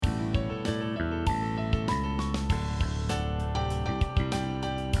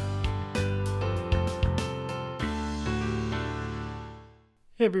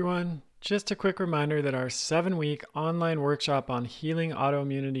Hey everyone, just a quick reminder that our 7-week online workshop on healing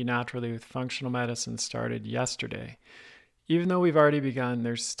autoimmunity naturally with functional medicine started yesterday. Even though we've already begun,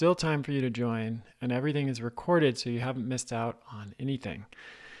 there's still time for you to join, and everything is recorded so you haven't missed out on anything.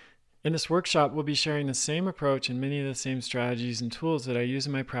 In this workshop, we'll be sharing the same approach and many of the same strategies and tools that I use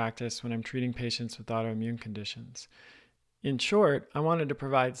in my practice when I'm treating patients with autoimmune conditions. In short, I wanted to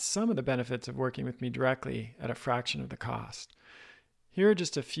provide some of the benefits of working with me directly at a fraction of the cost. Here are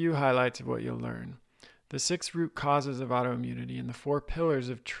just a few highlights of what you'll learn. The 6 root causes of autoimmunity and the 4 pillars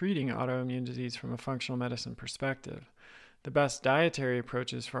of treating autoimmune disease from a functional medicine perspective. The best dietary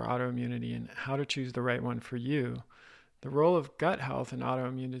approaches for autoimmunity and how to choose the right one for you. The role of gut health in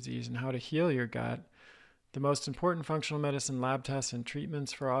autoimmune disease and how to heal your gut. The most important functional medicine lab tests and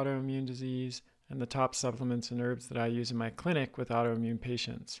treatments for autoimmune disease, and the top supplements and herbs that I use in my clinic with autoimmune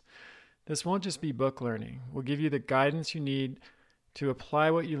patients. This won't just be book learning. We'll give you the guidance you need to apply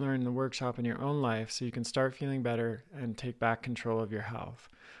what you learn in the workshop in your own life so you can start feeling better and take back control of your health.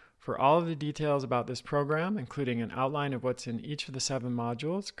 For all of the details about this program, including an outline of what's in each of the 7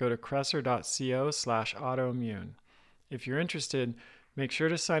 modules, go to kresser.co/autoimmune. If you're interested, make sure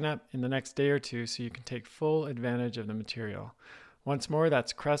to sign up in the next day or two so you can take full advantage of the material. Once more,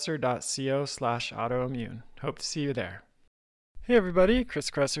 that's kresser.co/autoimmune. Hope to see you there. Hey everybody,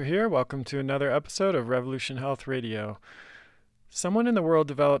 Chris Kresser here. Welcome to another episode of Revolution Health Radio. Someone in the world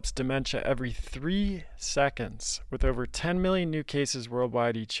develops dementia every 3 seconds, with over 10 million new cases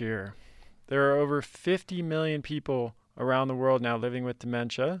worldwide each year. There are over 50 million people around the world now living with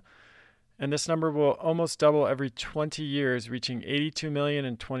dementia, and this number will almost double every 20 years, reaching 82 million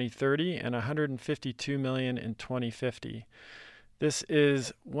in 2030 and 152 million in 2050. This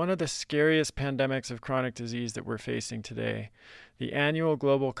is one of the scariest pandemics of chronic disease that we're facing today. The annual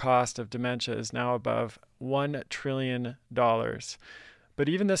global cost of dementia is now above $1 trillion. But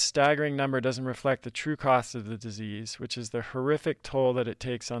even this staggering number doesn't reflect the true cost of the disease, which is the horrific toll that it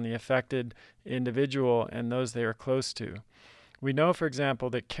takes on the affected individual and those they are close to. We know, for example,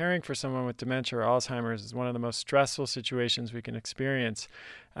 that caring for someone with dementia or Alzheimer's is one of the most stressful situations we can experience,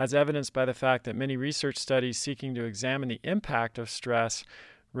 as evidenced by the fact that many research studies seeking to examine the impact of stress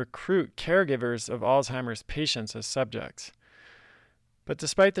recruit caregivers of Alzheimer's patients as subjects. But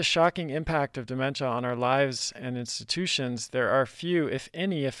despite the shocking impact of dementia on our lives and institutions, there are few, if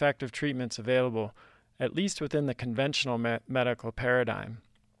any, effective treatments available, at least within the conventional medical paradigm.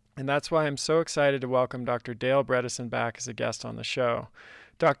 And that's why I'm so excited to welcome Dr. Dale Bredesen back as a guest on the show.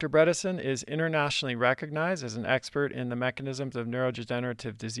 Dr. Bredesen is internationally recognized as an expert in the mechanisms of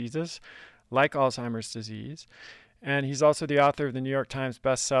neurodegenerative diseases, like Alzheimer's disease, and he's also the author of the New York Times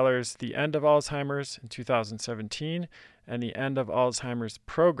bestsellers The End of Alzheimer's in 2017 and The End of Alzheimer's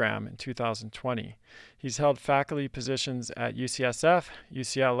Program in 2020. He's held faculty positions at UCSF,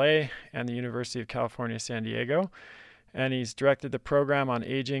 UCLA, and the University of California, San Diego, and he's directed the program on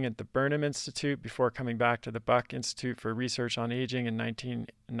aging at the Burnham Institute before coming back to the Buck Institute for Research on Aging in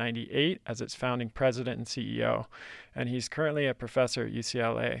 1998 as its founding president and CEO, and he's currently a professor at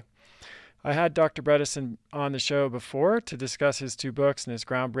UCLA. I had Dr. Bredesen on the show before to discuss his 2 books and his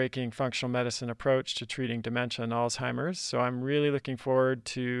groundbreaking functional medicine approach to treating dementia and Alzheimer's, so I'm really looking forward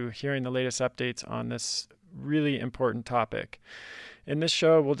to hearing the latest updates on this really important topic. In this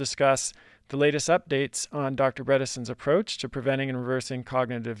show, we'll discuss the latest updates on Dr. Bredesen's approach to preventing and reversing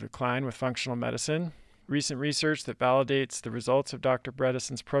cognitive decline with functional medicine, recent research that validates the results of Dr.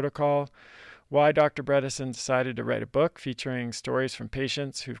 Bredesen's protocol, why Dr. Bredesen decided to write a book featuring stories from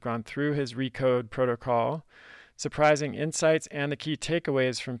patients who've gone through his RECODE protocol, surprising insights and the key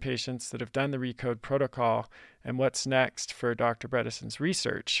takeaways from patients that have done the RECODE protocol, and what's next for Dr. Bredesen's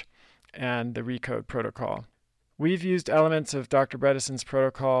research and the RECODE protocol. We've used elements of Dr. Bredesen's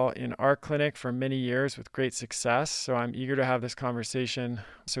protocol in our clinic for many years with great success, so I'm eager to have this conversation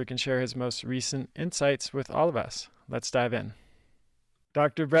so he can share his most recent insights with all of us. Let's dive in.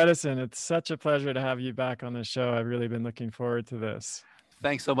 Dr. Bredesen, it's such a pleasure to have you back on the show. I've really been looking forward to this.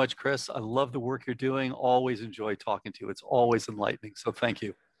 Thanks so much, Chris. I love the work you're doing. Always enjoy talking to you. It's always enlightening, so thank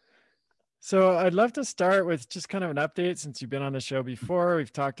you. So I'd love to start with just kind of an update since you've been on the show before.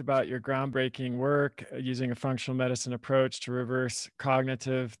 We've talked about your groundbreaking work using a functional medicine approach to reverse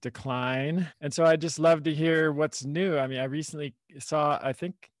cognitive decline. And so I'd just love to hear what's new. I mean, I recently saw, I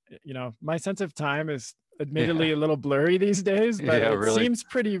think, my sense of time is admittedly a little blurry these days, but it really seems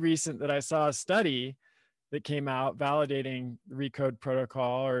pretty recent that I saw a study that came out validating the RECODE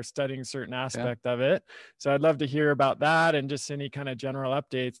protocol or studying a certain aspect of it. So I'd love to hear about that and just any kind of general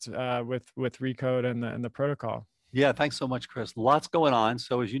updates with RECODE and the protocol. Yeah, thanks so much, Chris. Lots going on.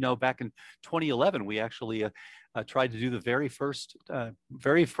 So as you know, back in 2011, we actually tried to do the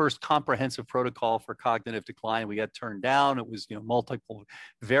very first comprehensive protocol for cognitive decline. We got turned down. It was, multiple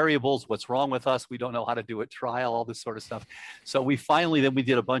variables. What's wrong with us? We don't know how to do a trial, all this sort of stuff. So we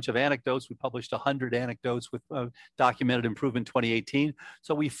did a bunch of anecdotes. We published 100 anecdotes with documented improvement in 2018.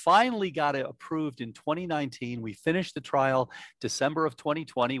 So we finally got it approved in 2019. We finished the trial December of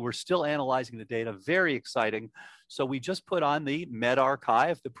 2020. We're still analyzing the data. Very exciting. So we just put on the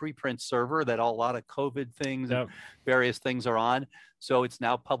medRxiv, the preprint server that a lot of COVID things and various things are on. So it's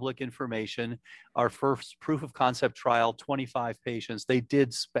now public information. Our first proof of concept trial, 25 patients, they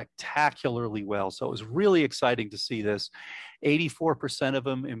did spectacularly well. So it was really exciting to see this. 84% of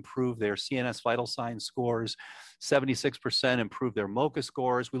them improved their CNS vital signs scores. 76% improved their MoCA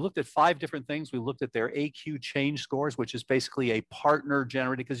scores. We looked at 5 different things. We looked at their AQ change scores, which is basically a partner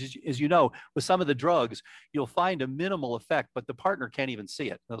generated, because as you know, with some of the drugs, you'll find a minimal effect, but the partner can't even see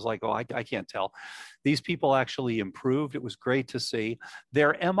it. I was like, oh, I can't tell. These people actually improved. It was great to see.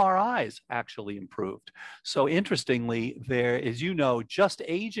 Their MRIs actually improved. So interestingly, as you know, just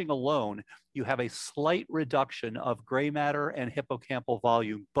aging alone, you have a slight reduction of gray matter and hippocampal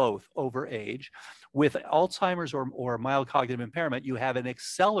volume, both over age. With Alzheimer's or mild cognitive impairment, you have an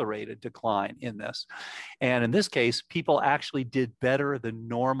accelerated decline in this. And in this case, people actually did better than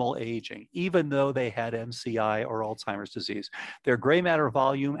normal aging, even though they had MCI or Alzheimer's disease. Their gray matter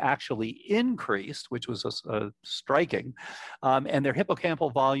volume actually increased, which was striking, and their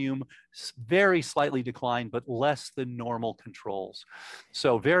hippocampal volume very slightly declined, but less than normal controls.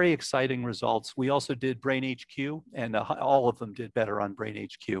 So very exciting results. We also did Brain HQ, and all of them did better on Brain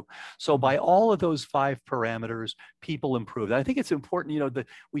HQ. So by all of those 5 parameters, people improved. And I think it's important,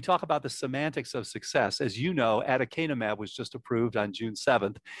 we talk about the semantics of success. As you know, aducanumab was just approved on June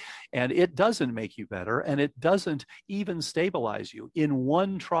 7th, and it doesn't make you better, and it doesn't even stabilize you. In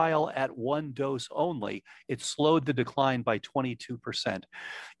one trial at one dose only, it slowed the decline by 22%.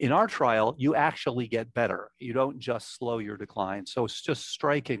 In our trial, you actually get better. You don't just slow your decline. So it's just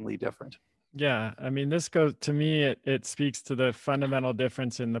strikingly different. Yeah, I mean, this goes to me. It speaks to the fundamental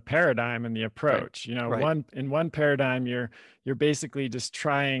difference in the paradigm and the approach. Right. In one paradigm, you're basically just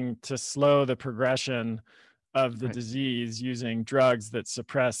trying to slow the progression of the disease using drugs that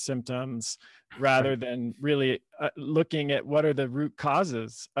suppress symptoms, rather than really looking at what are the root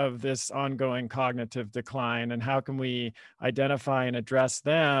causes of this ongoing cognitive decline and how can we identify and address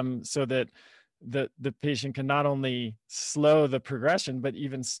them so that the patient can not only slow the progression, but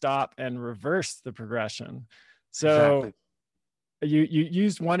even stop and reverse the progression. So exactly. You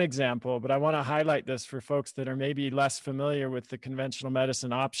used one example, but I want to highlight this for folks that are maybe less familiar with the conventional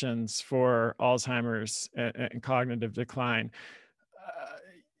medicine options for Alzheimer's and cognitive decline.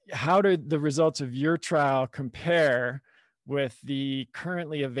 How did the results of your trial compare with the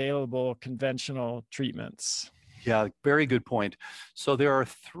currently available conventional treatments? Yeah, very good point. So there are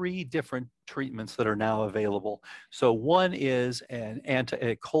 3 different treatments that are now available. So one is a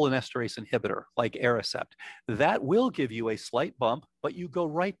cholinesterase inhibitor like Aricept. That will give you a slight bump, but you go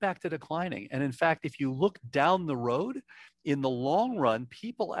right back to declining. And in fact, if you look down the road, in the long run,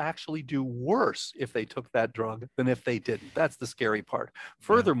 people actually do worse if they took that drug than if they didn't. That's the scary part.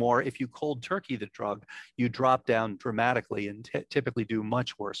 Furthermore, if you cold turkey the drug, you drop down dramatically and typically do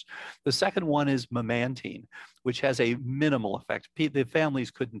much worse. The second one is memantine, which has a minimal effect. The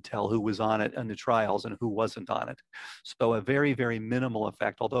families couldn't tell who was on it in the trials and who wasn't on it. So a very, very minimal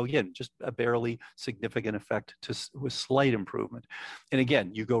effect, although again, just a barely significant effect with slight improvement. And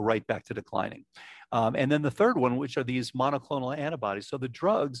again, you go right back to declining. And then the third one, which are these monoclonal antibodies. So the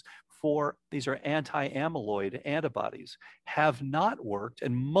drugs these are anti-amyloid antibodies, have not worked,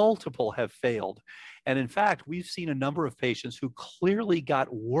 and multiple have failed. And in fact, we've seen a number of patients who clearly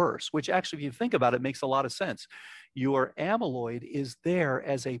got worse, which actually, if you think about it, makes a lot of sense. Your amyloid is there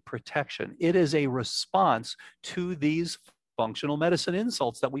as a protection. It is a response to these functional medicine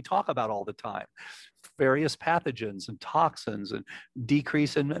insults that we talk about all the time. Various pathogens and toxins and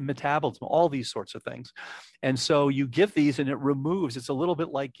decrease in metabolism, all these sorts of things. And so you give these and it removes, it's a little bit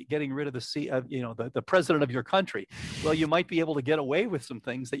like getting rid of the president of your country. Well, you might be able to get away with some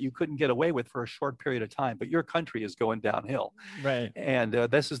things that you couldn't get away with for a short period of time, but your country is going downhill. Right. And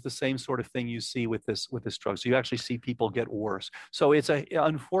this is the same sort of thing you see with this drug. So you actually see people get worse. So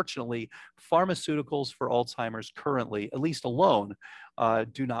unfortunately, pharmaceuticals for Alzheimer's currently, at least alone,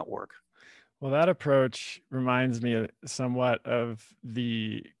 do not work. Well, that approach reminds me somewhat of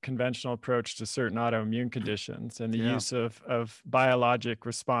the conventional approach to certain autoimmune conditions and the use of biologic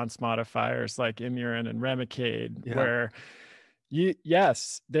response modifiers like Imurin and Remicade, where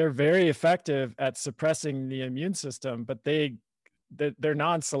yes, they're very effective at suppressing the immune system, but they they're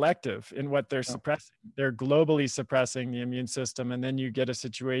non-selective in what they're suppressing. They're globally suppressing the immune system. And then you get a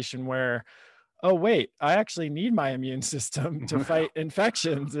situation where, oh, wait, I actually need my immune system to fight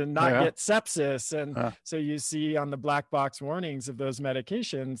infections and not get sepsis. And so you see on the black box warnings of those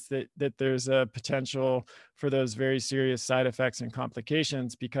medications that there's a potential for those very serious side effects and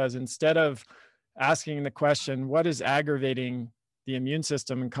complications, because instead of asking the question, what is aggravating the immune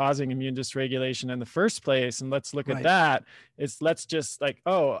system and causing immune dysregulation in the first place, and let's look at that, let's just like,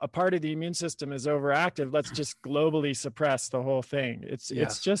 oh, a part of the immune system is overactive, let's just globally suppress the whole thing. It's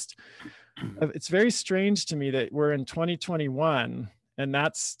very strange to me that we're in 2021 and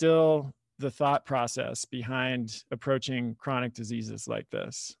that's still the thought process behind approaching chronic diseases like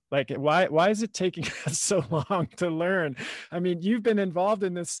this. Like, why is it taking us so long to learn? I mean, you've been involved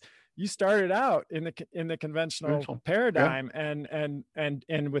in this. You started out in the conventional paradigm and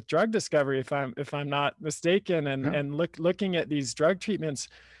with drug discovery, if I'm not mistaken, and looking at these drug treatments,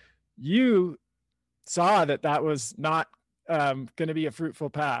 you saw that was not going to be a fruitful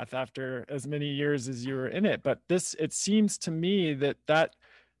path after as many years as you were in it. But it seems to me that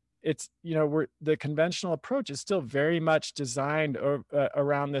it's, the conventional approach is still very much designed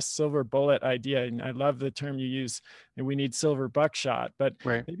around this silver bullet idea. And I love the term you use, and we need silver buckshot. But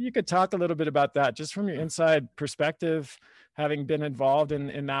maybe you could talk a little bit about that, just from your inside perspective, having been involved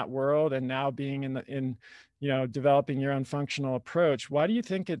in that world and now being in developing your own functional approach. Why do you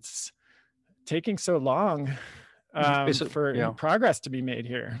think it's taking so long for progress to be made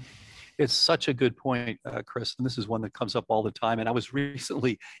here? It's such a good point, Chris, and this is one that comes up all the time. And I was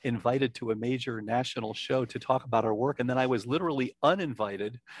recently invited to a major national show to talk about our work, and then I was literally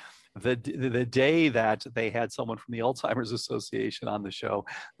uninvited the day that they had someone from the Alzheimer's Association on the show.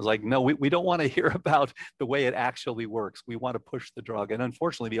 I was like, no, we don't want to hear about the way it actually works. We want to push the drug. And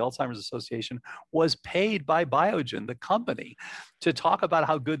unfortunately, the Alzheimer's Association was paid by Biogen, the company, to talk about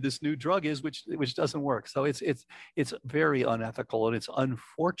how good this new drug is, which doesn't work. So it's very unethical, and it's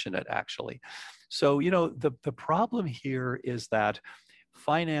unfortunate, actually. So, the problem here is that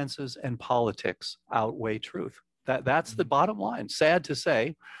finances and politics outweigh truth. That's the bottom line. Sad to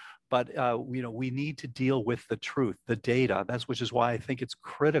say, but we need to deal with the truth, the data. Which is why I think it's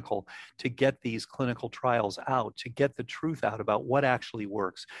critical to get these clinical trials out, to get the truth out about what actually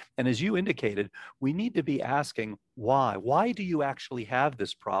works. And as you indicated, we need to be asking why. Why do you actually have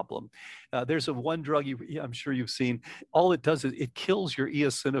this problem? There's one drug I'm sure you've seen. All it does is it kills your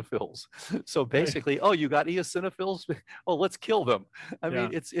eosinophils. So basically, oh, you got eosinophils? Oh, let's kill them. I mean,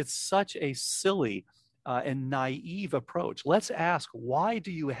 it's such a silly and naive approach. Let's ask, why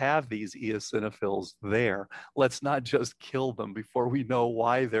do you have these eosinophils there? Let's not just kill them before we know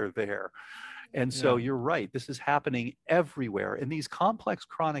why they're there. And so you're right, this is happening everywhere in these complex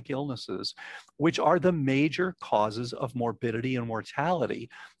chronic illnesses, which are the major causes of morbidity and mortality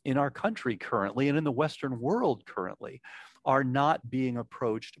in our country currently and in the Western world currently, are not being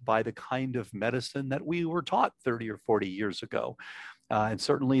approached by the kind of medicine that we were taught 30 or 40 years ago. And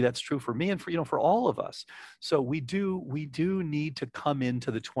certainly that's true for me and for all of us. So we do need to come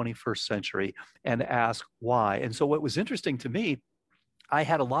into the 21st century and ask why. And so what was interesting to me, I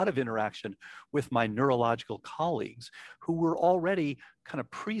had a lot of interaction with my neurological colleagues who were already kind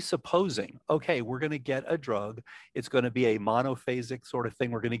of presupposing, okay, we're going to get a drug. It's going to be a monophasic sort of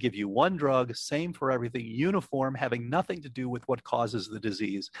thing. We're going to give you one drug, same for everything, uniform, having nothing to do with what causes the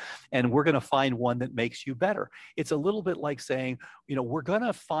disease. And we're going to find one that makes you better. It's a little bit like saying, we're going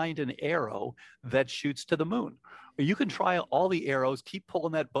to find an arrow that shoots to the moon. You can try all the arrows, keep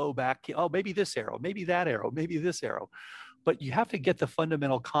pulling that bow back. Oh, maybe this arrow, maybe that arrow, maybe this arrow. But you have to get the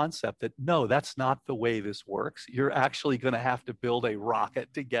fundamental concept that, no, that's not the way this works. You're actually going to have to build a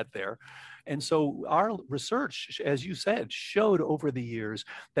rocket to get there. And so our research, as you said, showed over the years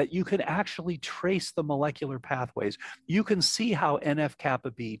that you can actually trace the molecular pathways. You can see how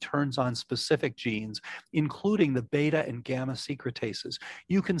NF-kappa B turns on specific genes, including the beta and gamma secretases.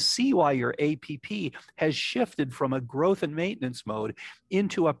 You can see why your APP has shifted from a growth and maintenance mode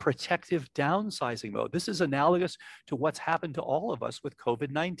into a protective downsizing mode. This is analogous to what's happened to all of us with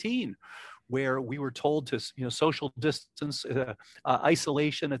COVID-19, where we were told to, social distance,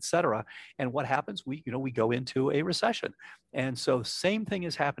 isolation, et cetera. And what happens? We go into a recession. And so same thing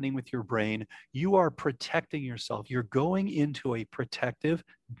is happening with your brain. You are protecting yourself. You're going into a protective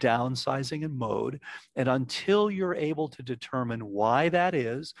downsizing and mode. And until you're able to determine why that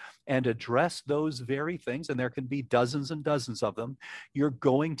is and address those very things, and there can be dozens and dozens of them, you're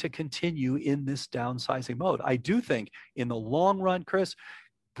going to continue in this downsizing mode. I do think in the long run, Chris,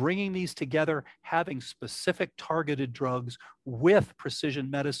 bringing these together, having specific targeted drugs with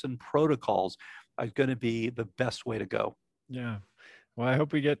precision medicine protocols are going to be the best way to go. Yeah. Well, I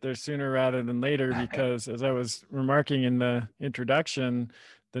hope we get there sooner rather than later, because as I was remarking in the introduction,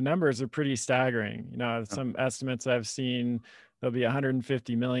 the numbers are pretty staggering. You know, some estimates I've seen, there'll be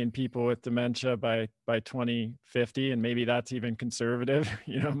 150 million people with dementia by 2050, and maybe that's even conservative.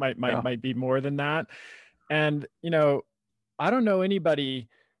 You know, might be more than that. And you know, I don't know anybody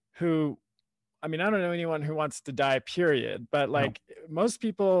who I mean, I don't know anyone who wants to die, period. But No. like most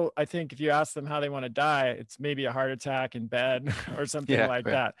people, I think if you ask them how they want to die, it's maybe a heart attack in bed or something Yeah, like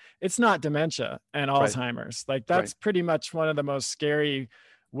yeah, that. It's not dementia and right, Alzheimer's. Like right. that's pretty much one of the most scary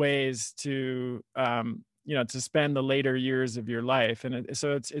ways to, you know, to spend the later years of your life. And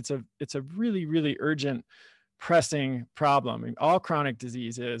so it's a really, really urgent, pressing problem. I mean, all chronic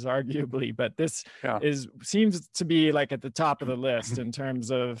disease is arguably, but this Yeah. seems to be like at the top of the list in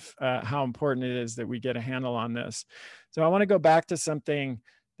terms of how important it is that we get a handle on this. So I want to go back to something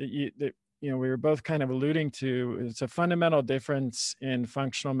that you know we were both kind of alluding to. It's a fundamental difference in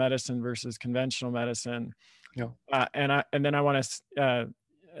functional medicine versus conventional medicine, Yeah. and then I want to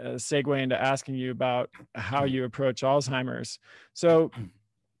segue into asking you about how you approach Alzheimer's. So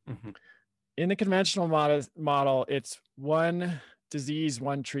Mhm. in the conventional model, it's one disease,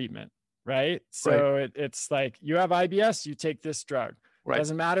 one treatment, right? Right, So it's like you have IBS, you take this drug. right.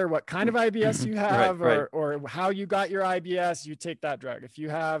 Doesn't matter what kind of IBS you Right, have right. or how you got your IBS, you take that drug. If you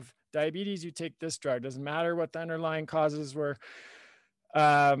have diabetes, you take this drug. Doesn't matter what the underlying causes were.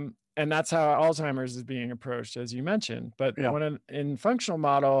 And that's how Alzheimer's is being approached, as you mentioned. But Yeah, in functional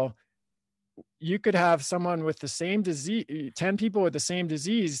model, you could have someone with the same disease, 10 people with the same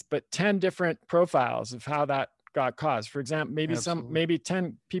disease, but 10 different profiles of how that got caused. For example, absolutely. maybe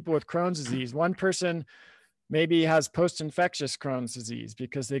 10 people with Crohn's disease. One person maybe has post-infectious Crohn's disease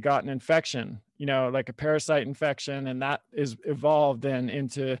because they got an infection, you know, like a parasite infection, and that is evolved then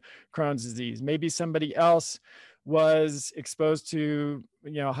into Crohn's disease. Maybe somebody else was exposed to,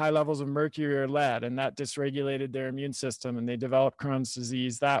 you know, high levels of mercury or lead, and that dysregulated their immune system, and they developed Crohn's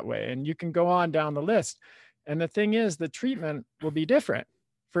disease that way. And you can go on down the list. And the thing is, the treatment will be different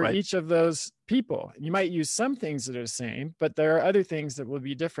for Right. each of those people. You might use some things that are the same, but there are other things that will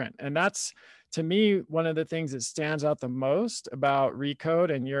be different. And that's, to me, one of the things that stands out the most about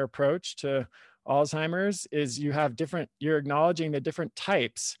Recode and your approach to Alzheimer's is you're acknowledging the different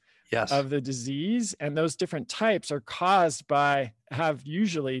types Yes. of the disease, and those different types are have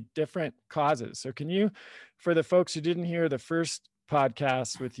usually different causes. So can you, for the folks who didn't hear the first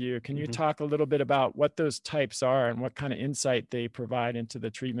podcast with you, can you Mhm. talk a little bit about what those types are and what kind of insight they provide into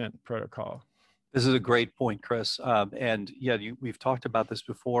the treatment protocol? This is a great point, Chris. And yeah, we've talked about this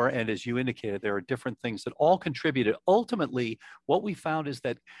before. And as you indicated, there are different things that all contributed. Ultimately, what we found is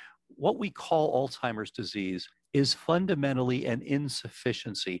that what we call Alzheimer's disease is fundamentally an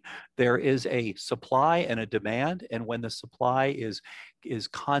insufficiency. There is a supply and a demand, and when the supply is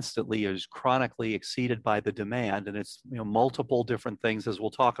constantly, is chronically exceeded by the demand, and it's multiple different things as we'll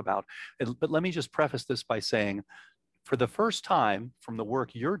talk about. But let me just preface this by saying, for the first time, from the work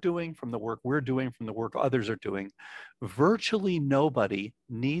you're doing, from the work we're doing, from the work others are doing, virtually nobody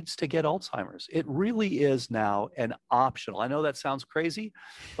needs to get Alzheimer's. It really is now an optional. I know that sounds crazy,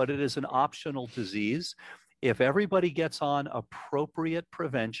 but it is an optional disease. If everybody gets on appropriate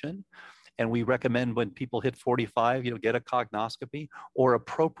prevention, and we recommend when people hit 45, get a cognoscopy or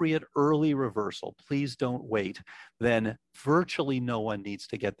appropriate early reversal. Please don't wait. Then virtually no one needs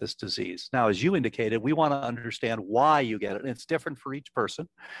to get this disease. Now, as you indicated, we want to understand why you get it. And it's different for each person.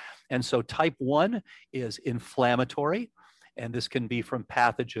 And so type 1 is inflammatory. And this can be from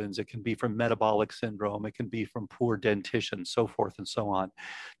pathogens, it can be from metabolic syndrome, it can be from poor dentition, so forth and so on.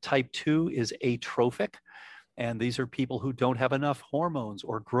 Type 2 is atrophic. And these are people who don't have enough hormones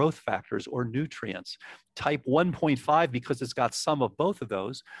or growth factors or nutrients. Type 1.5, because it's got some of both of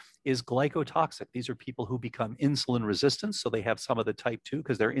those, is glycotoxic. These are people who become insulin resistant. So they have some of the type 2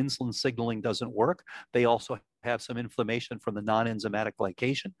 because their insulin signaling doesn't work. They also have some inflammation from the non-enzymatic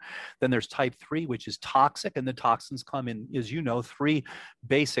glycation. Then there's type 3, which is toxic. And the toxins come in, as you know, 3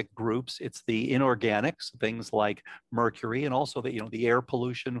 basic groups. It's the inorganics, things like mercury, and also the air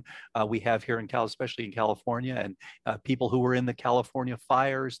pollution we have here in especially in California, and people who were in the California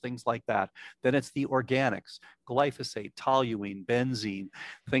fires, things like that. Then it's the organics, glyphosate, toluene, benzene,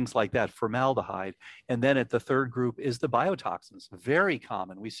 things like that, formaldehyde. And then at the third group is the biotoxins, very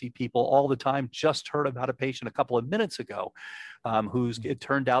common. We see people all the time. Just heard about a patient a couple of minutes ago who's, it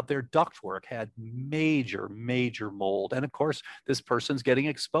turned out their ductwork had major mold. And of course, this person's getting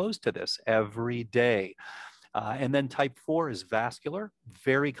exposed to this every day. And then type 4 is vascular,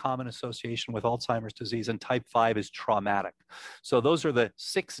 very common association with Alzheimer's disease, and type 5 is traumatic. So those are the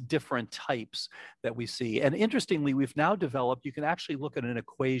 6 different types that we see. And interestingly, we've now developed, you can actually look at an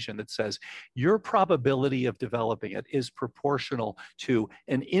equation that says your probability of developing it is proportional to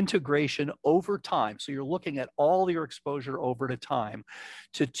an integration over time. So you're looking at all your exposure over the time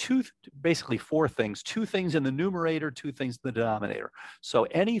to basically 4 things, 2 things in the numerator, 2 things in the denominator. So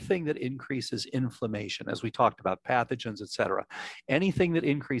anything that increases inflammation, as we talked about, pathogens, et cetera, anything that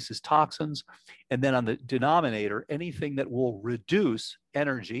increases toxins, and then on the denominator, anything that will reduce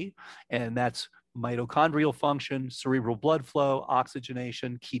energy, and that's mitochondrial function, cerebral blood flow,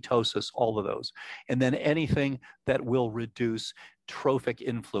 oxygenation, ketosis, all of those. And then anything that will reduce trophic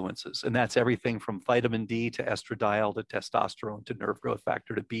influences. And that's everything from vitamin D to estradiol to testosterone to nerve growth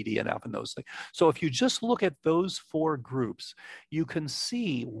factor to BDNF and those things. So if you just look at those 4 groups, you can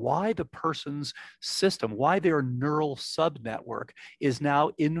see why the person's system, why their neural subnetwork is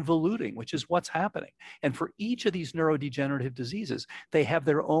now involuting, which is what's happening. And for each of these neurodegenerative diseases, they have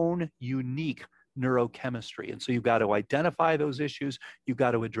their own unique neurochemistry. And so you've got to identify those issues, you've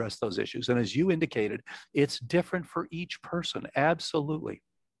got to address those issues. And as you indicated, it's different for each person. Absolutely.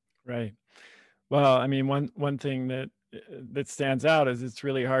 Right. Well, I mean, one thing that stands out is it's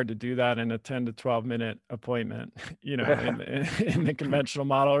really hard to do that in a 10 to 12 minute appointment, in the conventional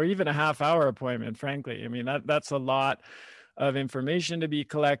model, or even a half-hour appointment, frankly. I mean, that's a lot of information to be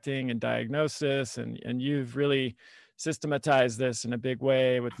collecting and diagnosis, and you've really systematize this in a big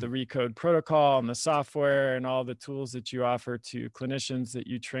way with the RECODE protocol and the software and all the tools that you offer to clinicians that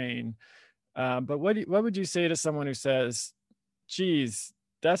you train. But what would you say to someone who says, geez,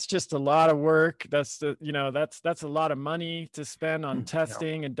 that's just a lot of work. That's a lot of money to spend on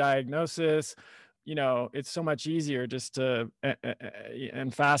testing and diagnosis. It's so much easier just to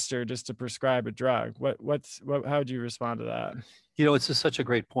and faster just to prescribe a drug. How would you respond to that? It's just such a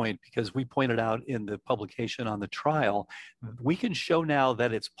great point, because we pointed out in the publication on the trial, we can show now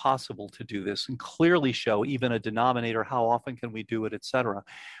that it's possible to do this and clearly show even a denominator, how often can we do it, et cetera.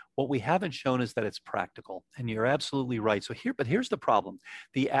 What we haven't shown is that it's practical. And you're absolutely right. But here's the problem.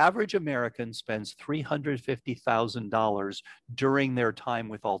 The average American spends $350,000 during their time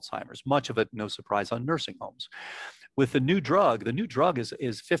with Alzheimer's, much of it, no surprise, on nursing homes. With the new drug is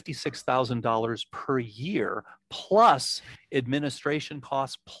 $56,000 per year, plus administration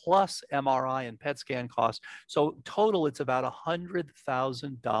costs, plus MRI and PET scan costs. So total, it's about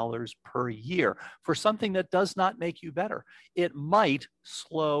 $100,000 per year for something that does not make you better. It might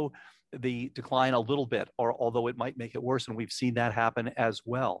slow the decline a little bit, or although it might make it worse, and we've seen that happen as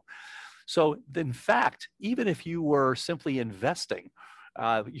well. So in fact, even if you were simply investing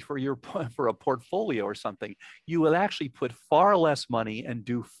for a portfolio or something, you will actually put far less money and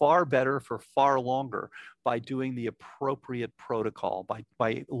do far better for far longer by doing the appropriate protocol,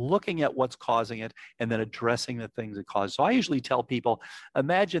 by looking at what's causing it and then addressing the things it causes. So I usually tell people,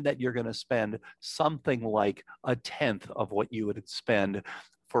 imagine that you're going to spend something like 1/10 of what you would spend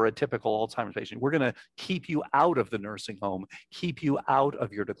for a typical Alzheimer's patient. We're going to keep you out of the nursing home, keep you out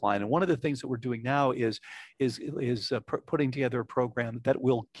of your decline. And one of the things that we're doing now is putting together a program that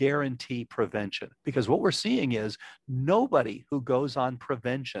will guarantee prevention. Because what we're seeing is nobody who goes on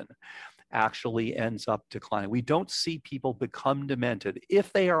prevention actually ends up declining. We don't see people become demented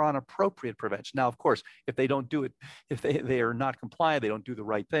if they are on appropriate prevention. Now, of course, if they don't do it, if they are not compliant, they don't do the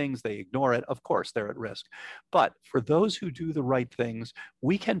right things, they ignore it, of course, they're at risk. But for those who do the right things,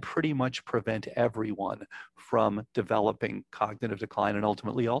 we can pretty much prevent everyone from developing cognitive decline and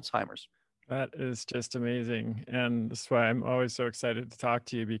ultimately Alzheimer's. That is just amazing. And that's why I'm always so excited to talk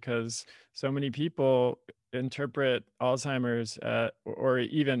to you, because so many people interpret Alzheimer's or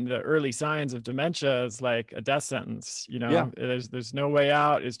even the early signs of dementia as like a death sentence. There's no way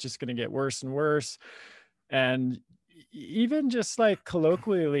out. It's just going to get worse and worse. And even just like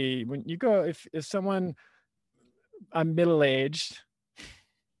colloquially, when you go, if someone, I'm middle-aged,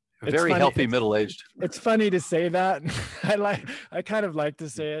 very healthy middle-aged. It's funny to say that. I kind of like to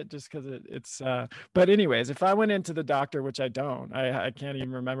say it just because it's but anyways, if I went into the doctor, which I don't, I can't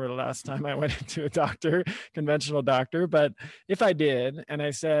even remember the last time I went into a doctor, conventional doctor, but if I did, and I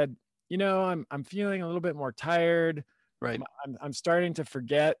said, I'm feeling a little bit more tired, right? I'm starting to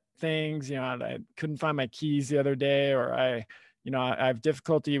forget things, I couldn't find my keys the other day, or I have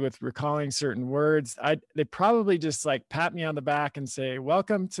difficulty with recalling certain words. They probably just like pat me on the back and say,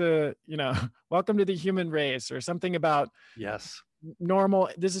 welcome to the human race, or something about yes, normal.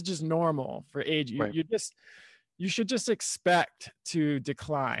 This is just normal for age. Right. You should just expect to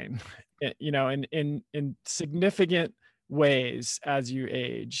decline, in significant ways as you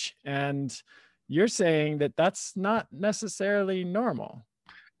age. And, you're saying that that's not necessarily normal.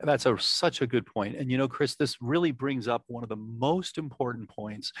 That's such a good point. And Chris, this really brings up one of the most important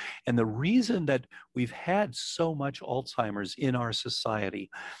points. And the reason that we've had so much Alzheimer's in our society,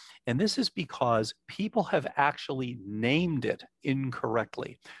 and this is because people have actually named it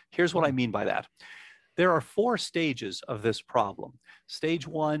incorrectly. Here's what I mean by that. There are 4 stages of this problem. Stage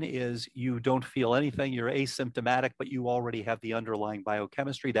 1 is you don't feel anything, you're asymptomatic, but you already have the underlying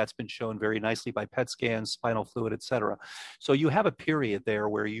biochemistry. That's been shown very nicely by PET scans, spinal fluid, et cetera. So you have a period there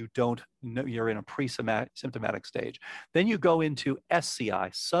where you don't know, you're in a pre-symptomatic stage. Then you go into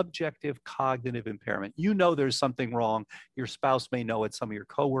SCI, subjective cognitive impairment. You know there's something wrong. Your spouse may know it, some of your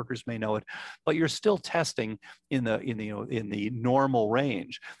coworkers may know it, but you're still testing in the normal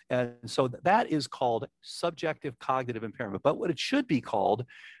range. And so that is called subjective cognitive impairment. But what it should be called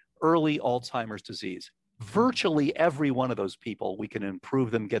early Alzheimer's disease. Virtually every one of those people, we can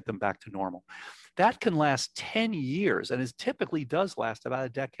improve them, get them back to normal. That can last 10 years, and it typically does last about a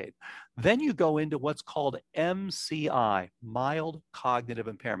decade. Then you go into what's called MCI, mild cognitive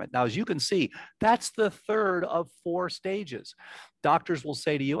impairment. Now, as you can see, that's the 3rd of 4 stages. Doctors will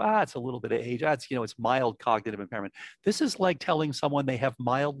say to you, it's a little bit of age. It's mild cognitive impairment. This is like telling someone they have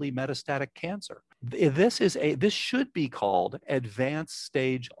mildly metastatic cancer. This should be called advanced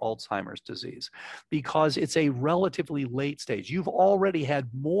stage Alzheimer's disease because it's a relatively late stage. You've already had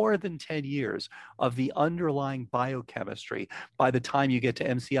more than 10 years of the underlying biochemistry by the time you get to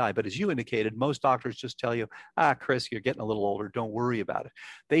MCI. But as you indicated, most doctors just tell you, Chris, you're getting a little older. Don't worry about it.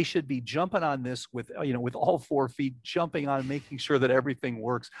 They should be jumping on this with all 4 feet, jumping on, making sure that everything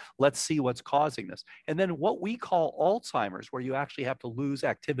works. Let's see what's causing this. And then what we call Alzheimer's, where you actually have to lose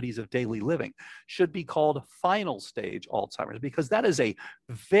activities of daily living, should be called final stage Alzheimer's, because that is a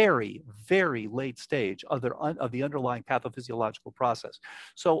very, very late stage of the underlying pathophysiological process.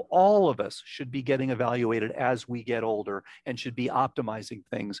 So all of us should be getting evaluated as we get older and should be optimizing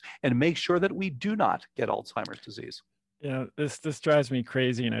things and make sure that we do not get Alzheimer's disease. This drives me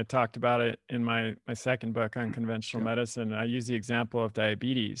crazy, and I talked about it in my second book on conventional Yeah. medicine. I use the example of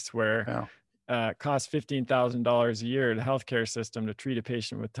diabetes, where Yeah. it costs $15,000 a year to the healthcare system to treat a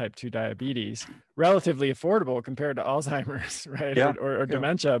patient with type 2 diabetes. Relatively affordable compared to Alzheimer's, right? Yeah. Or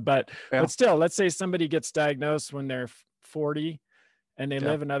dementia. But still, let's say somebody gets diagnosed when they're 40 and they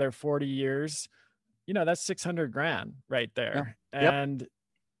live another 40 years. That's $600,000 right there. Yeah. And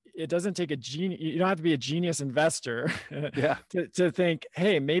it doesn't take a genius. You don't have to be a genius investor to think,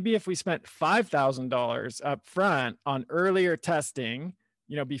 hey, maybe if we spent $5,000 up front on earlier testing,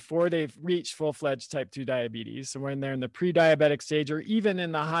 before they've reached full-fledged type 2 diabetes. So when they're in the pre-diabetic stage or even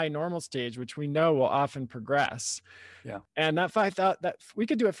in the high normal stage, which we know will often progress. Yeah. And that $5,000, that we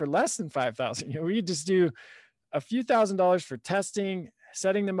could do it for less than $5,000. We could just do a few $1,000s for testing,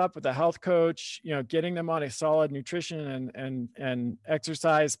 setting them up with a health coach, getting them on a solid nutrition and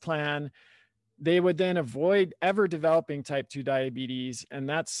exercise plan. They would then avoid ever developing type 2 diabetes, and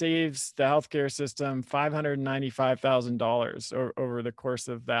that saves the healthcare system $595,000 over the course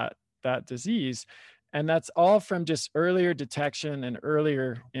of that disease. And that's all from just earlier detection and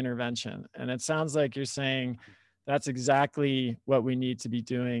earlier intervention. And it sounds like you're saying that's exactly what we need to be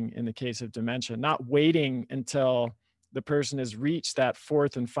doing in the case of dementia, not waiting until the person has reached that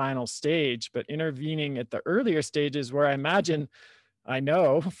 4th and final stage, but intervening at the earlier stages where I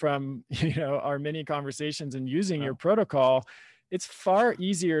know from our many conversations and using your protocol, it's far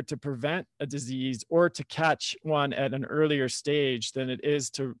easier to prevent a disease or to catch one at an earlier stage than it is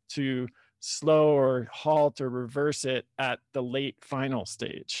to slow or halt or reverse it at the late final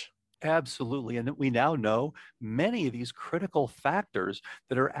stage. Absolutely. And we now know many of these critical factors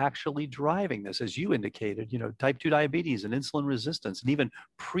that are actually driving this, as you indicated, type 2 diabetes and insulin resistance, and even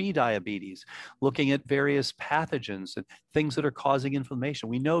pre-diabetes, looking at various pathogens and things that are causing inflammation.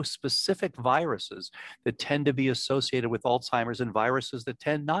 We know specific viruses that tend to be associated with Alzheimer's and viruses that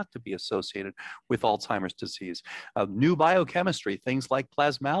tend not to be associated with Alzheimer's disease. New biochemistry, things like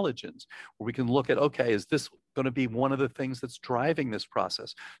plasmalogens, where we can look at, okay, is this going to be one of the things that's driving this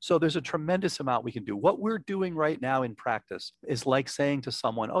process? So there's a tremendous amount we can do. What we're doing right now in practice is like saying to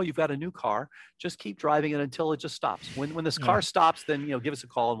someone, oh, you've got a new car, just keep driving it until it just stops. When this car stops, then give us a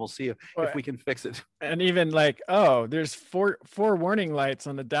call and we'll see if we can fix it. And even like, there's four warning lights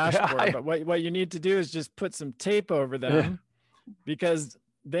on the dashboard, but what you need to do is just put some tape over them, because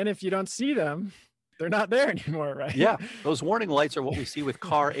then if you don't see them, they're not there anymore, right? Yeah, those warning lights are what we see with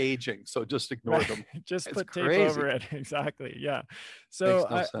car aging, so just ignore them. Just put tape over it. Exactly. Yeah. So makes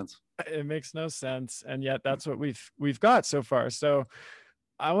no sense. It makes no sense, and yet that's what we've got so far. So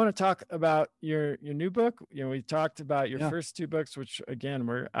I want to talk about your new book. We talked about your Yeah, first two books, which again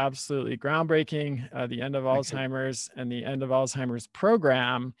were absolutely groundbreaking, The End of thank you. Alzheimer's and The End of Alzheimer's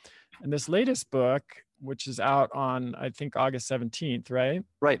Program. And this latest book, which is out on, I think, August 17th, right?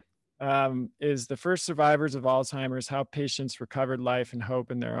 Right. Is The First Survivors of Alzheimer's, How Patients Recovered Life and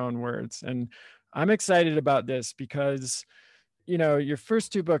Hope in Their Own Words. And I'm excited about this because your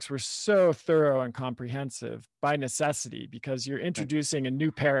first two books were so thorough and comprehensive by necessity because you're Right. introducing a new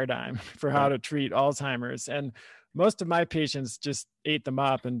paradigm for how Right. to treat Alzheimer's. And most of my patients just ate them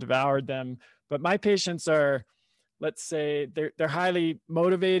up and devoured them. But my patients are, let's say, they're highly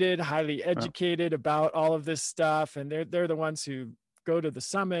motivated, highly Right. educated about all of this stuff. And they're the ones who go to the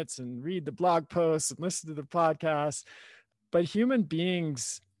summits and read the blog posts and listen to the podcasts. But human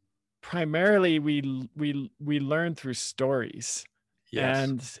beings, primarily we learn through stories,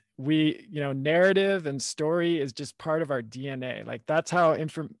 Yes. and narrative and story is just part of our DNA. Like that's how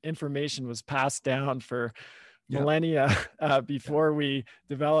information was passed down for Yeah. millennia Yeah. before we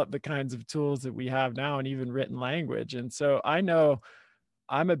developed the kinds of tools that we have now, and even written language. And so I know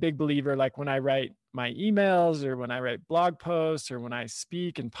I'm a big believer, like when I write my emails or when I write blog posts or when I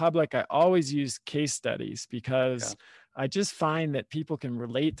speak in public, I always use case studies Yeah. because I just find that people can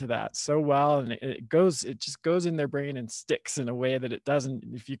relate to that so well. And it just goes in their brain and sticks in a way that it doesn't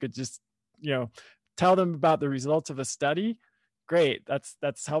if you could just, tell them about the results of a study. Great.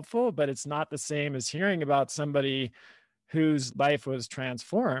 That's helpful, but it's not the same as hearing about somebody whose life was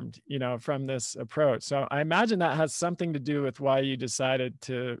transformed, from this approach. So I imagine that has something to do with why you decided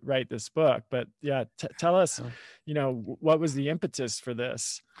to write this book. But yeah, tell us, Yeah. what was the impetus for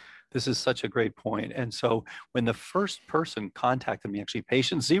this? This is such a great point. And so when the first person contacted me, actually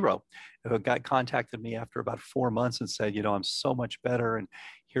patient zero, who got contacted me after about 4 months and said, I'm so much better and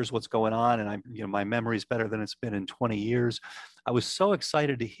here's what's going on. And my memory's better than it's been in 20 years. I was so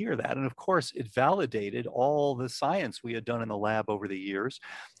excited to hear that. And of course, it validated all the science we had done in the lab over the years.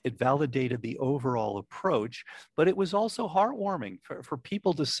 It validated the overall approach, but it was also heartwarming for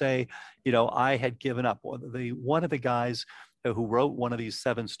people to say, I had given up. One of the guys who wrote one of these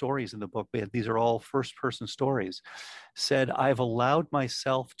 7 stories in the book, these are all first person stories, said, I've allowed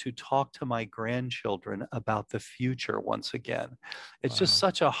myself to talk to my grandchildren about the future once again. It's just Wow.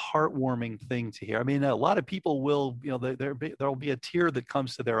 such a heartwarming thing to hear. I mean, a lot of people will, there'll be a tear that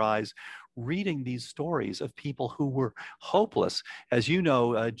comes to their eyes reading these stories of people who were hopeless. As you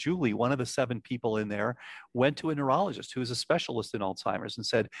know, Julie, one of the 7 people in there, went to a neurologist who is a specialist in Alzheimer's and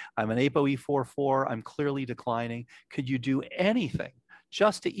said, I'm an ApoE44, I'm clearly declining. Could you do anything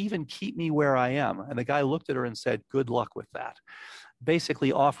just to even keep me where I am? And the guy looked at her and said, good luck with that.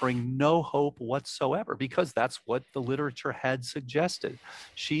 Basically offering no hope whatsoever, because that's what the literature had suggested.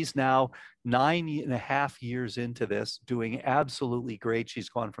 She's now 9.5 years into this, doing absolutely great. She's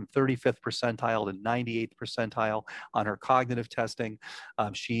gone from 35th percentile to 98th percentile on her cognitive testing.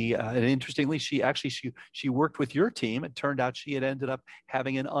 And interestingly, she worked with your team. It turned out she had ended up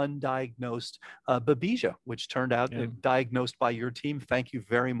having an undiagnosed babesia, which turned out diagnosed by your team. Thank you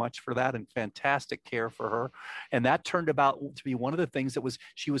very much for that, and fantastic care for her. And that turned out to be one of the things that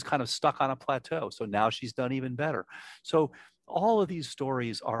she was kind of stuck on a plateau. So now she's done even better. So all of these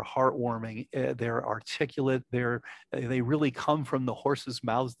stories are heartwarming. They're articulate. They really come from the horses'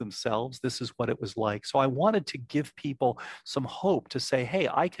 mouths themselves. This is what it was like. So I wanted to give people some hope to say, hey,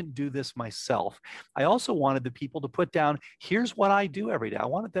 I can do this myself. I also wanted the people to put down, here's what I do every day. I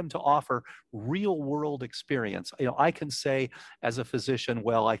wanted them to offer real world experience. I can say as a physician,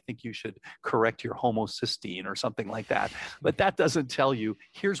 well, I think you should correct your homocysteine or something like that. But that doesn't tell you,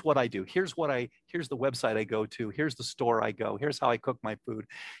 here's what I do. Here's the website I go to. Here's the store I go. Here's how I cook my food.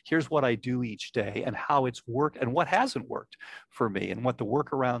 Here's what I do each day and how it's worked and what hasn't worked for me and what the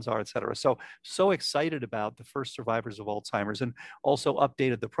workarounds are, et cetera. So excited about the first survivors of Alzheimer's, and also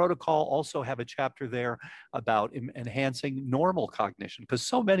updated the protocol. Also have a chapter there about enhancing normal cognition, because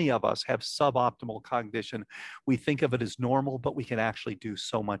so many of us have suboptimal cognition. We think of it as normal, but we can actually do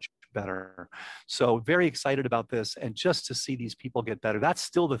so much better. So very excited about this, and just to see these people get better. That's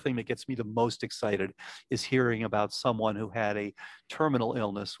still the thing that gets me the most excited, is hearing about someone who had a terminal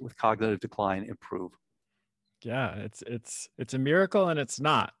illness with cognitive decline improve. Yeah, it's a miracle and it's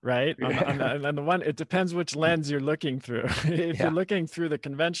not, right? On the one, it depends which lens you're looking through. If you're Yeah. looking through the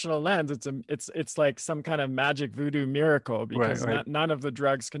conventional lens, it's like some kind of magic voodoo miracle, because Right. none of the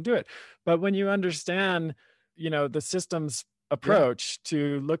drugs can do it. But when you understand, the system's Yeah. approach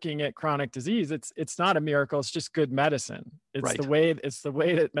to looking at chronic disease, it's not a miracle, it's just good medicine. It's Right. the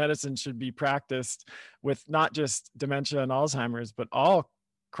way that medicine should be practiced with not just dementia and Alzheimer's, but all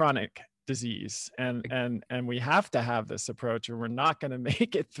chronic disease, and we have to have this approach, or we're not going to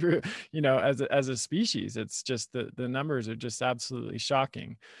make it through, as a species. It's just the numbers are just absolutely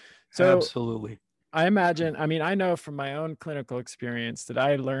shocking. So Absolutely. I imagine, I know from my own clinical experience that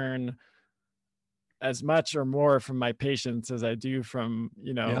I learn as much or more from my patients as I do from,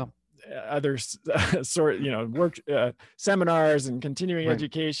 Yeah. other work, seminars and continuing Right.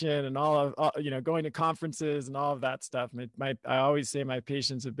 education and all, going to conferences and all of that stuff. I always say my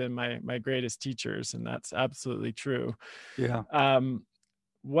patients have been my greatest teachers, and that's absolutely true. Yeah.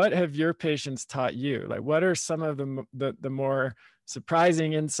 What have your patients taught you? Like, what are some of the more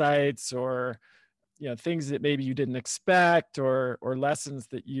surprising insights, or things that maybe you didn't expect, or lessons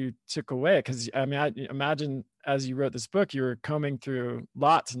that you took away? Because I imagine as you wrote this book, you were combing through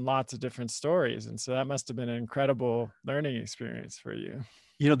lots and lots of different stories, and so that must have been an incredible learning experience for you.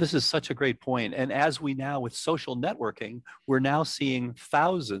 This is such a great point. And as we now, with social networking, we're now seeing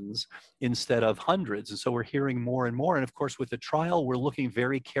thousands instead of hundreds. And so we're hearing more and more. And of course, with the trial, we're looking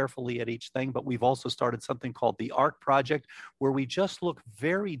very carefully at each thing. But we've also started something called the ARC project, where we just look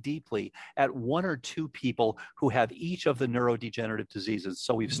very deeply at one or two people who have each of the neurodegenerative diseases.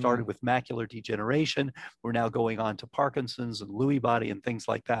 So we've started with macular degeneration. We're now going on to Parkinson's and Lewy body and things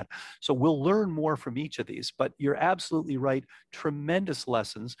like that. So we'll learn more from each of these. But you're absolutely right. Tremendous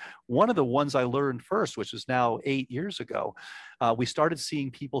lessons. One of the ones I learned first, which is now 8 years ago, we started seeing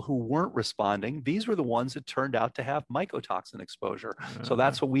people who weren't responding. These were the ones that turned out to have mycotoxin exposure. So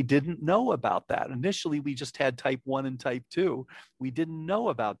that's what we didn't know about that. Initially, we just had type 1 and type 2. We didn't know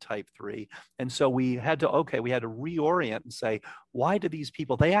about type 3. And so we had to reorient and say, why do these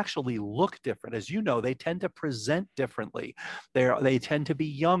people, they actually look different. As you know, they tend to present differently. They tend to be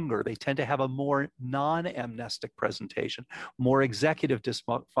younger. They tend to have a more non-amnestic presentation, more executive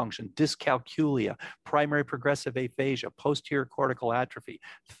dysfunction, dyscalculia, primary progressive aphasia, posterior cortical atrophy,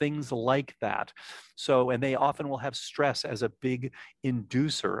 things like that. So, and they often will have stress as a big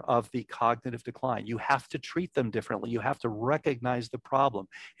inducer of the cognitive decline. You have to treat them differently. You have to recognize the problem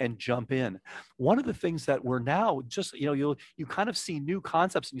and jump in. One of the things that we're now just, you kind of see new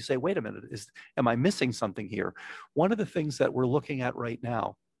concepts and you say, wait a minute, am I missing something here? One of the things that we're looking at right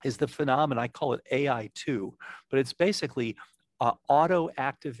now is the phenomenon, I call it AI2, but it's basically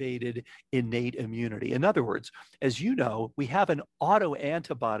auto-activated innate immunity. In other words, as you know, we have an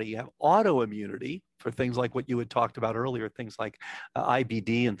autoantibody, you have autoimmunity for things like what you had talked about earlier, things like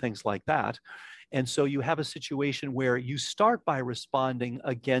IBD and things like that. And so you have a situation where you start by responding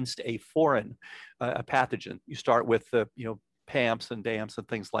against a foreign, a pathogen. You start with the, PAMPs and DAMPs and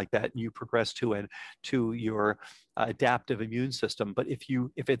things like that, and you progress to your adaptive immune system. But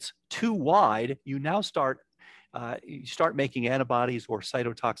if it's too wide, you now start making antibodies or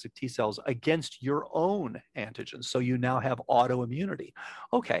cytotoxic T cells against your own antigens. So you now have autoimmunity.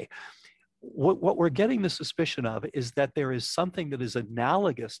 Okay. What we're getting the suspicion of is that there is something that is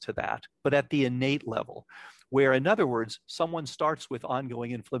analogous to that, but at the innate level, where, in other words, someone starts with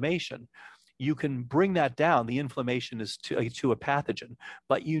ongoing inflammation. You can bring that down. The inflammation is to a pathogen,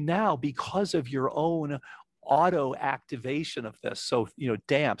 but you now, because of your own auto activation of this, so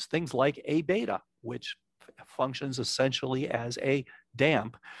DAMPs, things like A beta, which functions essentially as a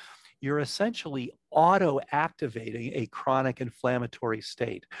DAMP, you're essentially auto-activating a chronic inflammatory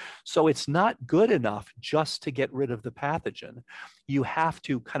state. So it's not good enough just to get rid of the pathogen. You have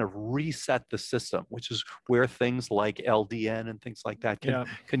to kind of reset the system, which is where things like LDN and things like that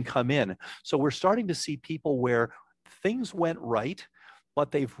can come in. So we're starting to see people where things went right, but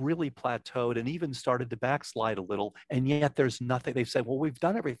they've really plateaued and even started to backslide a little. And yet there's nothing. They've said, well, we've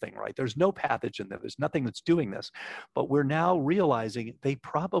done everything right. There's no pathogen there. There's nothing that's doing this. But we're now realizing they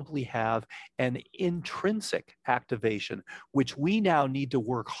probably have an intrinsic activation, which we now need to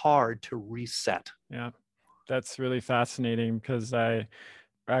work hard to reset. Yeah, that's really fascinating, because I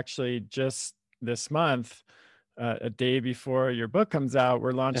actually just this month, a day before your book comes out,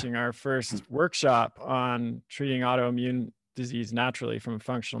 we're launching our first workshop on treating autoimmune disease naturally from a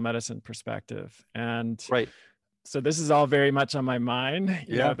functional medicine perspective. And so this is all very much on my mind,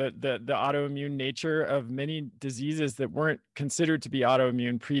 you know, the autoimmune nature of many diseases that weren't considered to be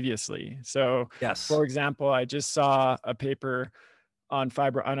autoimmune previously. So for example, I just saw a paper on I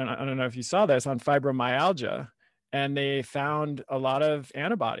don't know if you saw this, on fibromyalgia, and they found a lot of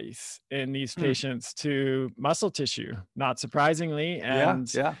antibodies in these patients to muscle tissue, not surprisingly. And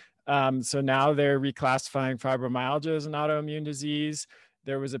so now they're reclassifying fibromyalgia as an autoimmune disease.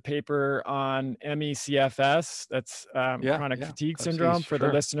 There was a paper on ME/CFS, that's chronic fatigue syndrome, for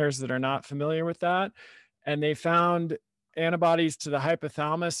the listeners that are not familiar with that. And they found antibodies to the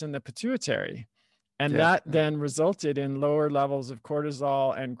hypothalamus and the pituitary. And Yeah. that then resulted in lower levels of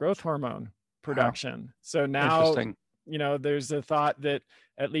cortisol and growth hormone Wow. production. So now, Interesting. there's a thought that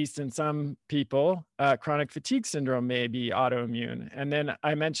at least in some people, chronic fatigue syndrome may be autoimmune. And then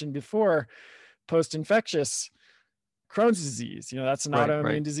I mentioned before, post-infectious Crohn's disease. That's an Right. autoimmune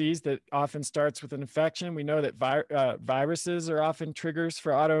Right. disease that often starts with an infection. We know that viruses are often triggers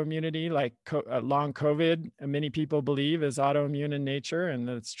for autoimmunity, like long COVID. Many people believe is autoimmune in nature, and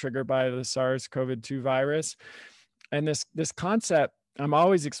it's triggered by the SARS-CoV-2 virus. And this concept, I'm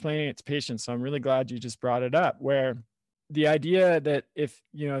always explaining it to patients, so I'm really glad you just brought it up. Where the idea that if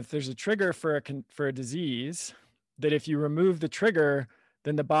there's a trigger for a disease, that if you remove the trigger,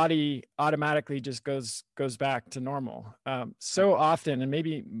 then the body automatically just goes back to normal. So often, and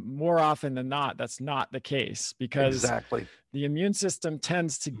maybe more often than not, that's not the case, because Exactly. the immune system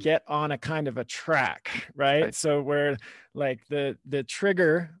tends to get on a kind of a track, right? Right. So where like the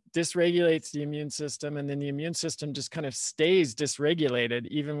trigger dysregulates the immune system, and then the immune system just kind of stays dysregulated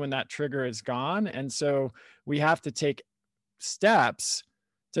even when that trigger is gone. And so we have to take steps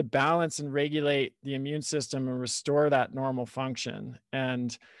to balance and regulate the immune system and restore that normal function.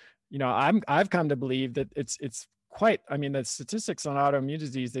 And I've come to believe that it's quite, the statistics on autoimmune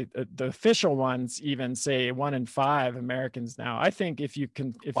disease, the official ones even say 1 in 5 Americans now. I think if you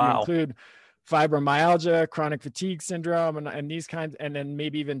Wow. include fibromyalgia, chronic fatigue syndrome, and these kinds, and then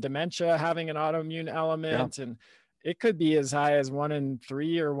maybe even dementia having an autoimmune element, and it could be as high as 1 in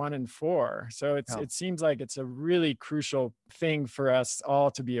 3 or 1 in 4. So it seems like it's a really crucial thing for us all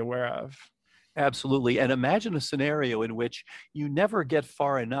to be aware of. Absolutely. And imagine a scenario in which you never get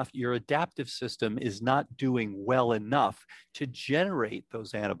far enough. Your adaptive system is not doing well enough to generate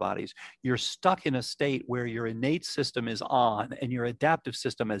those antibodies. You're stuck in a state where your innate system is on and your adaptive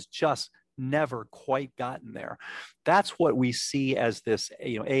system has just never quite gotten there. That's what we see as this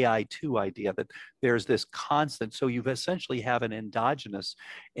AI2 idea, that there's this constant. So you've essentially have an endogenous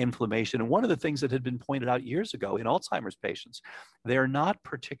inflammation. And one of the things that had been pointed out years ago in Alzheimer's patients, they're not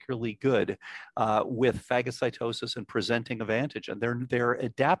particularly good with phagocytosis and presenting of antigen. Their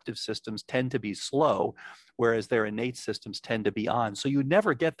adaptive systems tend to be slow, whereas their innate systems tend to be on. So you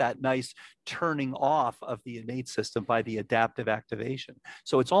never get that nice turning off of the innate system by the adaptive activation.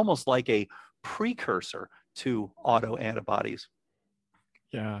 So it's almost like a precursor to autoantibodies.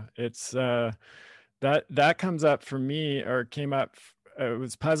 Yeah, it's that comes up for me, or came up. It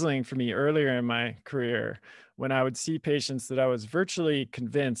was puzzling for me earlier in my career when I would see patients that I was virtually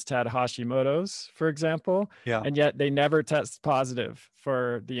convinced had Hashimoto's, for example, and yet they never test positive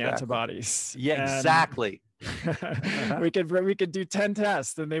for the antibodies. Yeah, exactly. we could do 10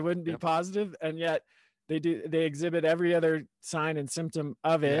 tests and they wouldn't be positive, and yet they exhibit every other sign and symptom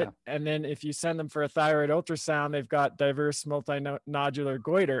of it. And then if you send them for a thyroid ultrasound, they've got diverse multinodular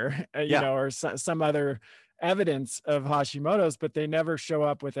goiter, or some other evidence of Hashimoto's, but they never show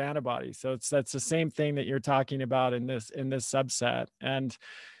up with antibodies. So that's the same thing that you're talking about in this subset. And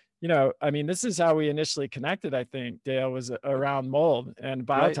this is how we initially connected, I think, Dale, was around mold and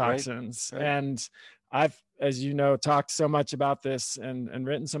biotoxins. Right. And I've, as you know, talked so much about this and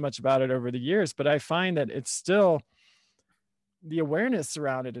written so much about it over the years, but I find that it's still, the awareness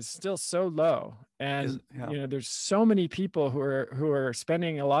around it is still so low. And, there's so many people who are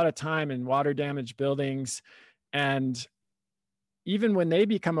spending a lot of time in water damaged buildings. And even when they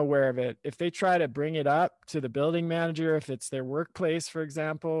become aware of it, if they try to bring it up to the building manager, if it's their workplace, for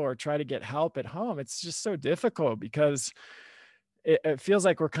example, or try to get help at home, it's just so difficult, because it feels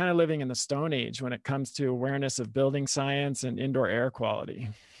like we're kind of living in the Stone Age when it comes to awareness of building science and indoor air quality.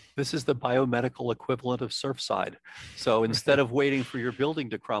 This is the biomedical equivalent of Surfside. So instead of waiting for your building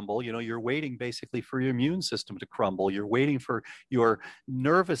to crumble, you're waiting basically for your immune system to crumble. You're waiting for your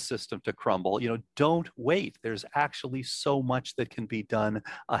nervous system to crumble. Don't wait. There's actually so much that can be done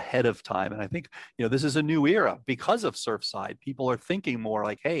ahead of time. And I think, this is a new era because of Surfside. People are thinking more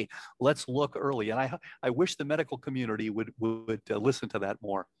like, hey, let's look early. And I wish the medical community would listen to that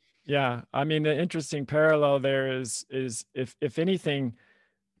more. Yeah. The interesting parallel there is if anything,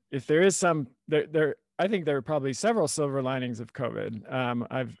 if there is some, I think there are probably several silver linings of COVID.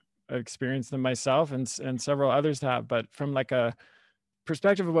 I've experienced them myself, and several others have. But from like a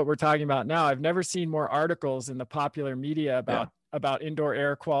perspective of what we're talking about now, I've never seen more articles in the popular media about indoor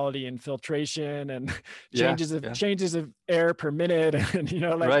air quality and filtration and changes of air per minute, and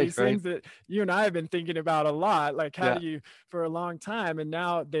these things that you and I have been thinking about a lot, like how do you, for a long time, and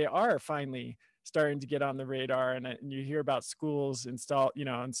now they are finally starting to get on the radar. And you hear about schools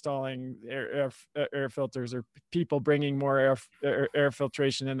installing air filters, or people bringing more air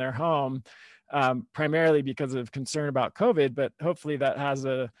filtration in their home, primarily because of concern about COVID. But hopefully that has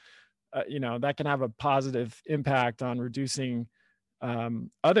a that can have a positive impact on reducing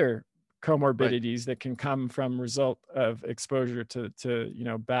other comorbidities that can come from result of exposure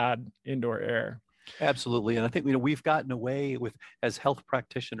to bad indoor air. Absolutely. And I think, we've gotten away with, as health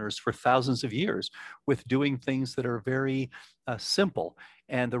practitioners for thousands of years, with doing things that are very simple.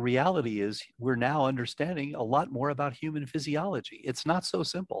 And the reality is we're now understanding a lot more about human physiology. It's not so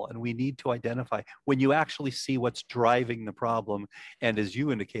simple. And we need to identify when you actually see what's driving the problem. And as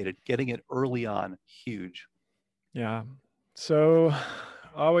you indicated, getting it early on, huge. Yeah. So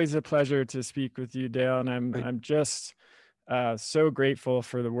always a pleasure to speak with you, Dale. And I'm just so grateful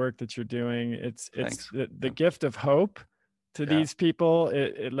for the work that you're doing. It's the gift of hope to these people.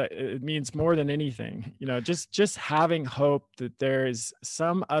 It means more than anything, just having hope that there is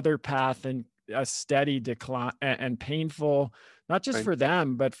some other path and a steady decline and painful, not just for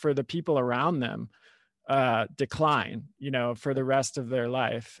them, but for the people around them, decline, for the rest of their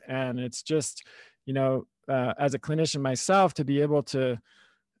life. And it's just, as a clinician myself, to be able to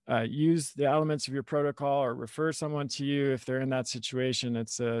use the elements of your protocol or refer someone to you if they're in that situation,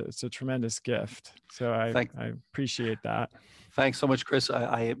 it's a tremendous gift. So I appreciate that. Thanks so much, Chris.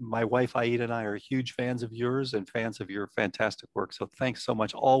 My wife, Aida, and I are huge fans of yours and fans of your fantastic work. So thanks so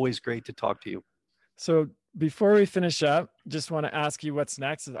much. Always great to talk to you. So before we finish up, just want to ask you what's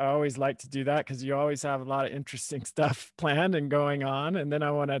next. I always like to do that because you always have a lot of interesting stuff planned and going on. And then I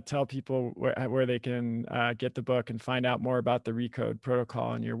want to tell people where they can get the book and find out more about the RECODE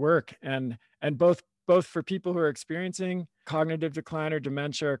protocol and your work. And both for people who are experiencing cognitive decline or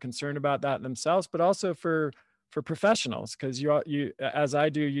dementia, are concerned about that themselves, but also for professionals, because you, as I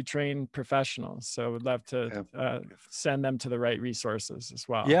do, you train professionals. So would love to send them to the right resources as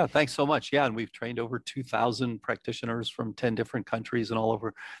well. Yeah, thanks so much. Yeah, and we've trained over 2,000 practitioners from 10 different countries and all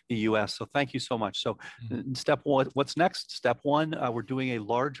over the US. So thank you so much. So step one, what's next? Step one, we're doing a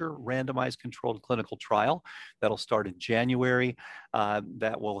larger randomized controlled clinical trial that'll start in January.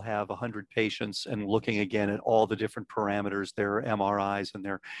 That will have 100 patients and looking again at all the different parameters, their MRIs and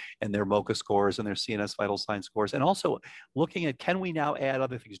their MoCA scores and their CNS vital sign scores. And also looking at, can we now add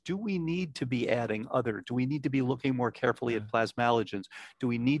other things? Do we need to be adding do we need to be looking more carefully at plasmalogens? Do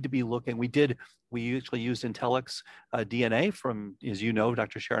we need to be looking, we actually used Intellex DNA from, as you know,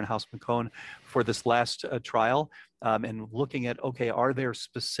 Dr. Sharon Hausman-Cohen for this last trial. And looking at, are there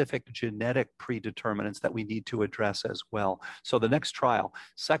specific genetic predeterminants that we need to address as well? So the next trial.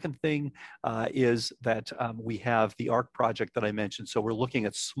 Second thing is that we have the ARC project that I mentioned. So we're looking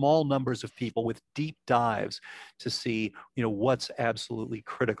at small numbers of people with deep dives to see, what's absolutely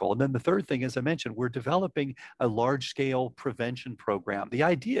critical. And then the third thing, as I mentioned, we're developing a large-scale prevention program. The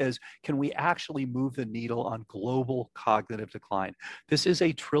idea is, can we actually move the needle on global cognitive decline? This is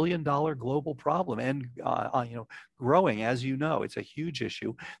a $1 trillion global problem, and growing, as you know, it's a huge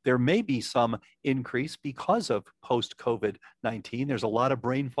issue. There may be some increase because of post-COVID-19. There's a lot of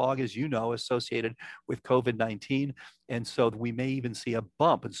brain fog, as you know, associated with COVID-19. And so we may even see a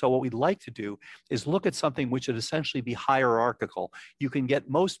bump. And so what we'd like to do is look at something which would essentially be hierarchical. You can get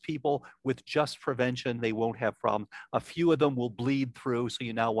most people with just prevention. They won't have problems. A few of them will bleed through. So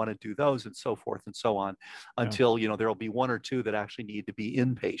you now want to do those and so forth and so on until, there'll be one or two that actually need to be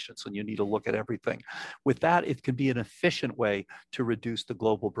inpatients and you need to look at everything. With that, it can be an efficient way to reduce the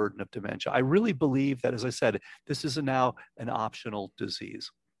global burden of dementia. I really believe that, as I said, this is now an optional disease.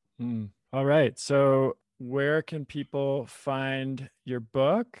 All right. So where can people find your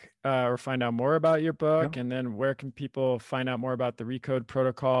book or find out more about your book? And then where can people find out more about the RECODE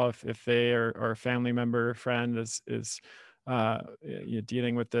protocol if they or a family member or friend is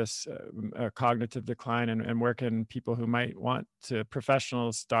dealing with this cognitive decline? And where can people who might want to,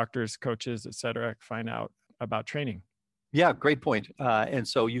 professionals, doctors, coaches, et cetera, find out about training? Yeah, great point. And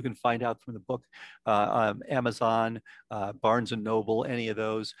so you can find out from the book, Amazon, Barnes & Noble, any of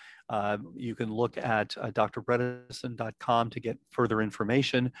those. You can look at drbredesen.com to get further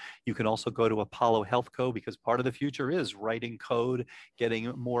information. You can also go to Apollo Health Co, because part of the future is writing code,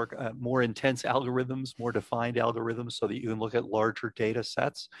 getting more intense algorithms, more defined algorithms so that you can look at larger data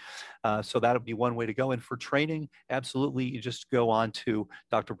sets. So that would be one way to go. And for training, absolutely, you just go on to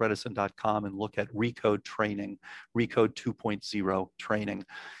drbredesen.com and look at RECODE training, RECODE 2.0 training.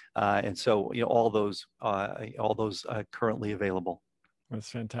 And so, all those currently available. That's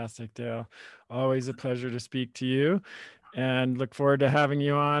fantastic, Dale. Always a pleasure to speak to you, and look forward to having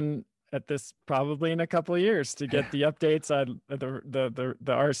you on at this probably in a couple of years to get the updates on the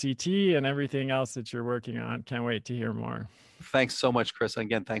RCT and everything else that you're working on. Can't wait to hear more. Thanks so much, Chris.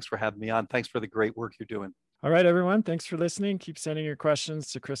 Again, thanks for having me on. Thanks for the great work you're doing. All right, everyone. Thanks for listening. Keep sending your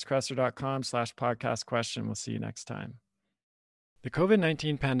questions to chriskresser.com/podcast question. We'll see you next time. The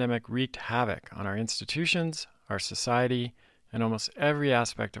COVID-19 pandemic wreaked havoc on our institutions, our society, and almost every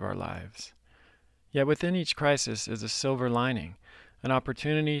aspect of our lives. Yet within each crisis is a silver lining, an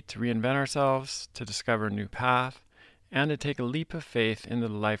opportunity to reinvent ourselves, to discover a new path, and to take a leap of faith into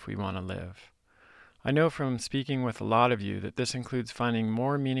the life we want to live. I know from speaking with a lot of you that this includes finding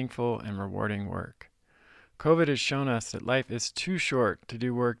more meaningful and rewarding work. COVID has shown us that life is too short to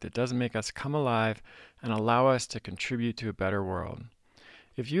do work that doesn't make us come alive and allow us to contribute to a better world.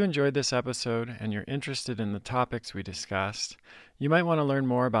 If you enjoyed this episode and you're interested in the topics we discussed, you might want to learn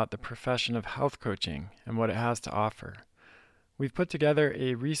more about the profession of health coaching and what it has to offer. We've put together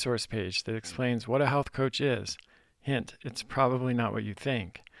a resource page that explains what a health coach is. Hint, it's probably not what you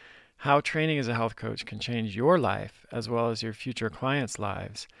think. How training as a health coach can change your life as well as your future clients'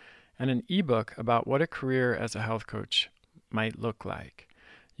 lives, and an ebook about what a career as a health coach might look like.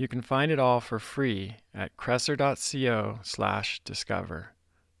 You can find it all for free at kresser.co/discover.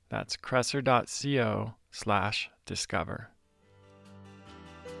 That's kresser.co/discover.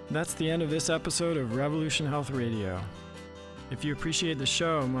 That's the end of this episode of Revolution Health Radio. If you appreciate the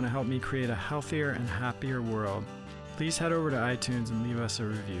show and want to help me create a healthier and happier world, please head over to iTunes and leave us a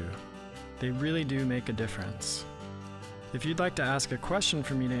review. They really do make a difference. If you'd like to ask a question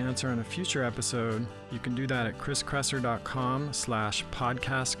for me to answer on a future episode, you can do that at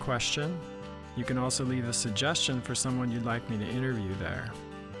chriskresser.com/podcast question. You can also leave a suggestion for someone you'd like me to interview there.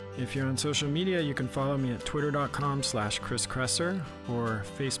 If you're on social media, you can follow me at twitter.com/chriskresser or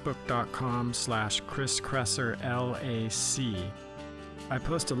facebook.com/chriskresserlac. I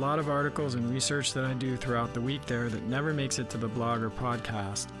post a lot of articles and research that I do throughout the week there that never makes it to the blog or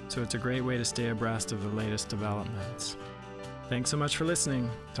podcast, so it's a great way to stay abreast of the latest developments. Thanks so much for listening.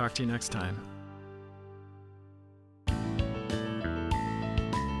 Talk to you next time.